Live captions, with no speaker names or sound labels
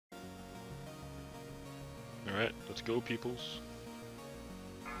Alright, let's go, peoples.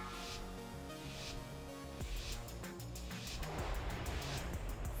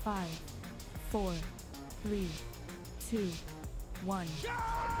 Five, 4, 3, 2, 1.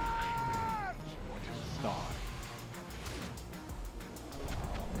 Start.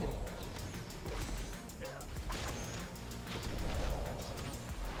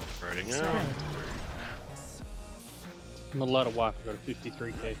 Riding out. Spread. I'm a lot of wipe. I've got a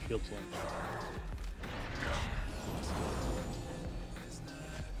 53k shield sling.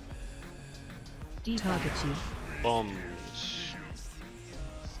 Target you. Bombs.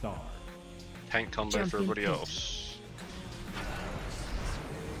 Start. Tank combo Jump for in everybody pit. else.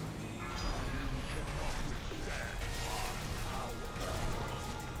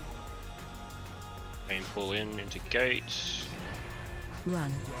 Pain pull in into gate.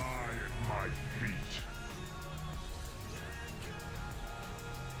 Run.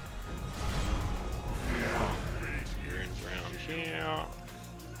 Runes around here.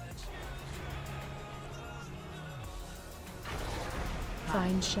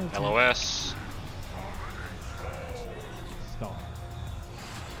 Find shelter. LOS. Start.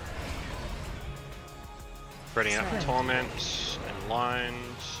 Spreading out Spread. torment and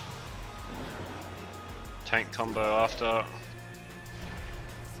lines. Tank combo after.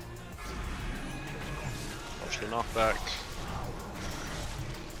 Watch the knockback.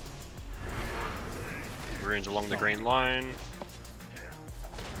 Runes along the green line.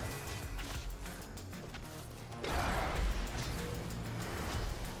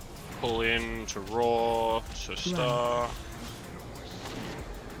 Pull in to raw to star.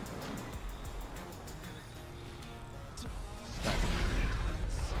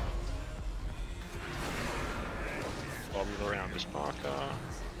 Bombs around this marker.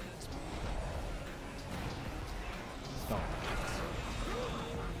 Start.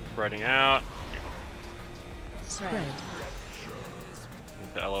 Spreading out. Spread.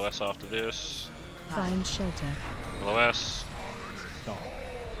 The LOS after this. Find shelter. LOS. Start.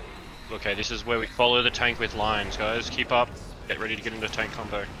 Okay, this is where we follow the tank with lines, guys. Keep up. Get ready to get into tank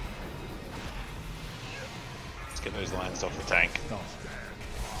combo. Let's get those lines off the tank. Start.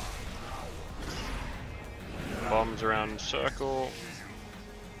 Bombs around circle.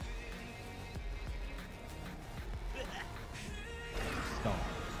 Start.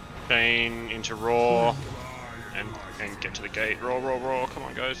 Chain into raw. And get to the gate. Raw, raw, raw. Come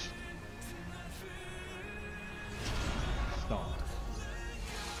on, guys. Start.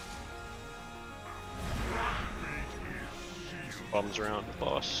 Bombs around the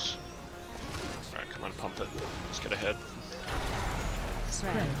boss. Alright, come on, pump it. Let's get ahead.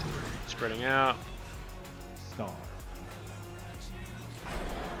 Spread. Spreading out. Start.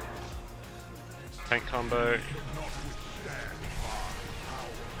 Tank combo.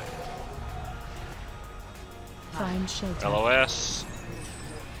 Find shelter. LOS.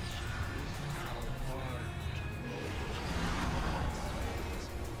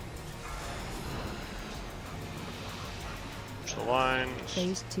 Push the lines.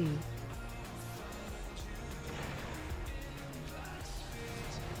 Phase 2.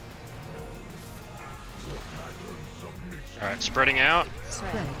 Alright, spreading out.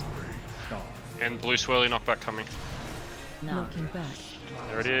 Spread. Start. And blue swirly knockback coming. Knocking back.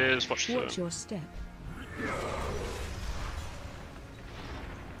 There it is. Watch Watch the. your step.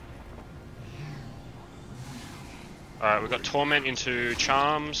 Alright, we've got Torment into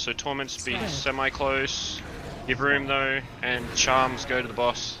Charms, so Torments be Spread. semi-close. Give room though, and Charms go to the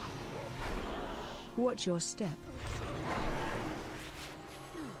boss. Watch your step.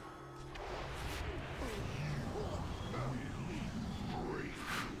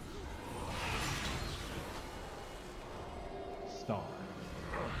 Start.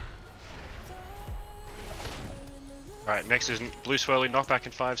 Alright, next is blue swirly knockback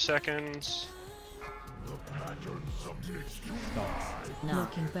in 5 seconds. Start.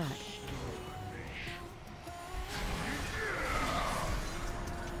 Knocking back.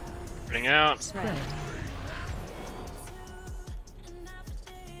 Spreading out. Spread.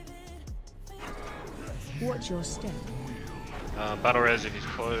 Watch your step. Battle res if he's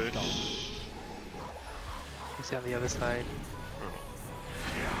close. He's on the other side.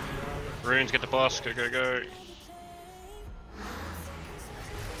 Runes get the boss, go go go.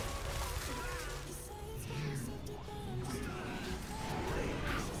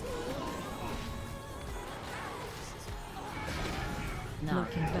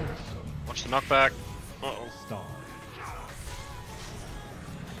 Knocking back. Watch the knockback. Uh oh. Start.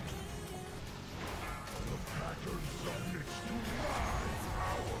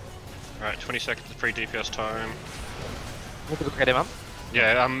 Alright, 20 seconds of free DPS time. Look at him up.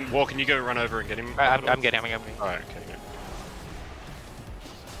 Yeah, War, can you go run over and get him? I'm getting. Alright, okay, yeah.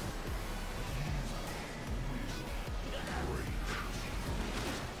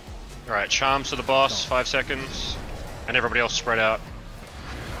 Alright, charms to the boss, 5 seconds. And everybody else spread out.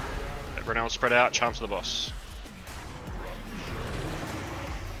 Everyone else spread out, charms to the boss.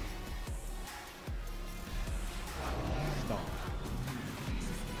 Stop.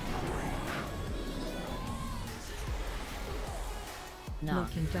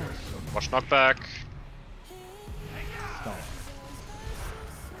 Knocking back. Watch knockback. Stop.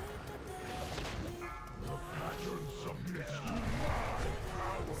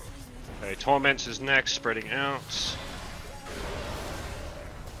 Okay, Torments is next, spreading out.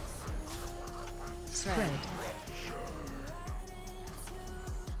 Spread.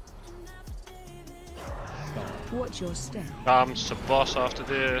 Stop. Watch your step. Charms to boss after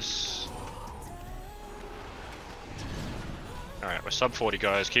this. Alright, we're sub 40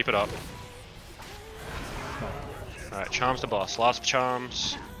 guys, keep it up. Stop. Alright, charms to boss, last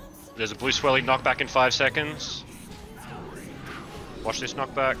charms. There's a blue swelly knockback in 5 seconds. Watch this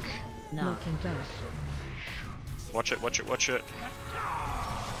knockback. Knocking back. Watch it, watch it, watch it.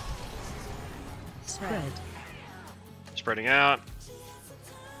 Spread. Spreading out.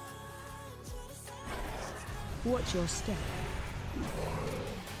 Watch your step.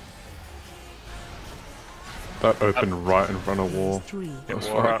 That opened right in front of War. 3. Get That's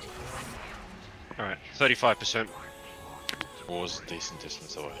war right. up. Alright, 35%. War's a decent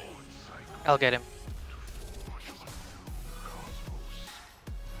distance away. I'll get him.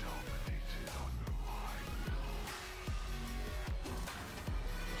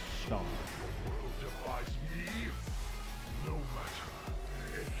 Stop.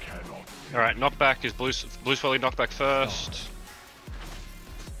 Alright, knockback is blue swelly knockback first.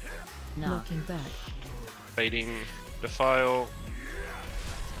 Knocking back. Baiting defile.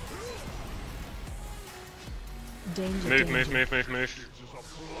 Danger. Move, danger.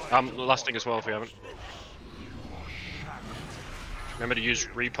 move. Lusting as well if we haven't. Remember to use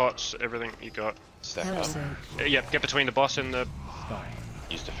repots, everything you got. Step Help up. zone. Yeah, get between the boss and the... Stop.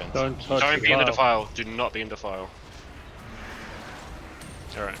 Use defense. Don't touch Don't be in the defile. defile. Do not be in defile.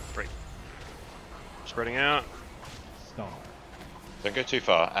 Alright, break. Spreading out. Stop. Don't go too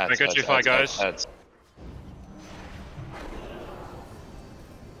far. Ads, Don't go ads, too far, ads, guys. Ads.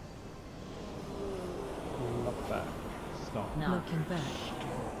 Knock back. Stop. Knocking back.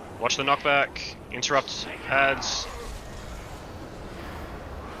 Watch the knockback. Interrupt ads.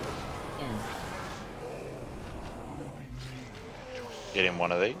 Get in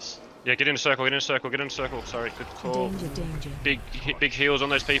one of these. Yeah, get in a circle, get in a circle, get in a circle. Sorry, good call. Danger. Big heals on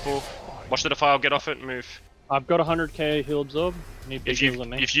those people. Watch the defile, get off it and move. I've got 100k heal absorb. Need big heals on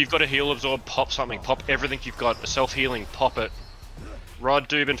me. If you've got a heal absorb, pop something. Pop everything you've got. A self-healing, pop it. Rod,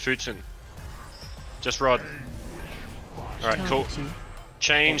 Doob, and Futsin. Just Rod. Alright, cool. Target you.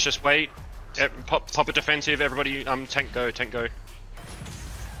 Change, just wait. Pop a defensive, everybody, tank go.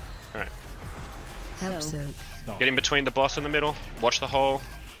 Alright. Help zone. Stop. Get in between the boss and the middle. Watch the hole.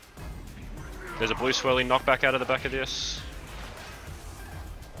 There's a blue swirly knockback out of the back of this.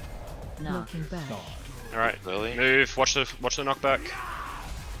 Knocking back. Stop. Alright, Lily. move, watch the knockback.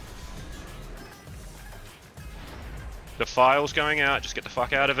 The file's going out, just get the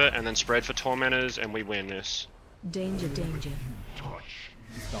fuck out of it, and then spread for tormentors, and we win this. Danger.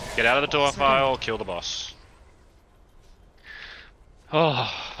 Stop. Get out of the door file, kill the boss. Oh,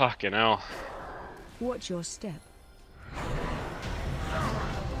 fucking hell. Watch your step.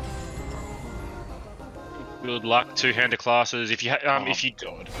 Good luck, two-handed classes. If you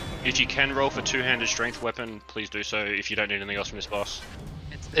God. if you can roll for two-handed strength weapon, please do so. If you don't need anything else from this boss.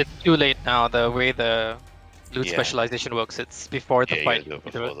 It's too late now. The way the loot Yeah. specialization works, it's before the Yeah, you fight. gotta do it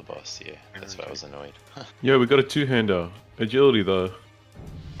before the boss. Yeah, that's why I was annoyed. Yeah, we got a two-hander. Agility though.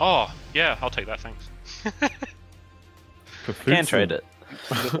 Oh, yeah, I'll take that, thanks. For Can Futsin. trade it.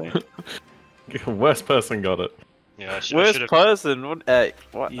 Worst person got it. Yeah, I should Worst have. person? What?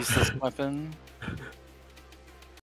 What? Useless weapon.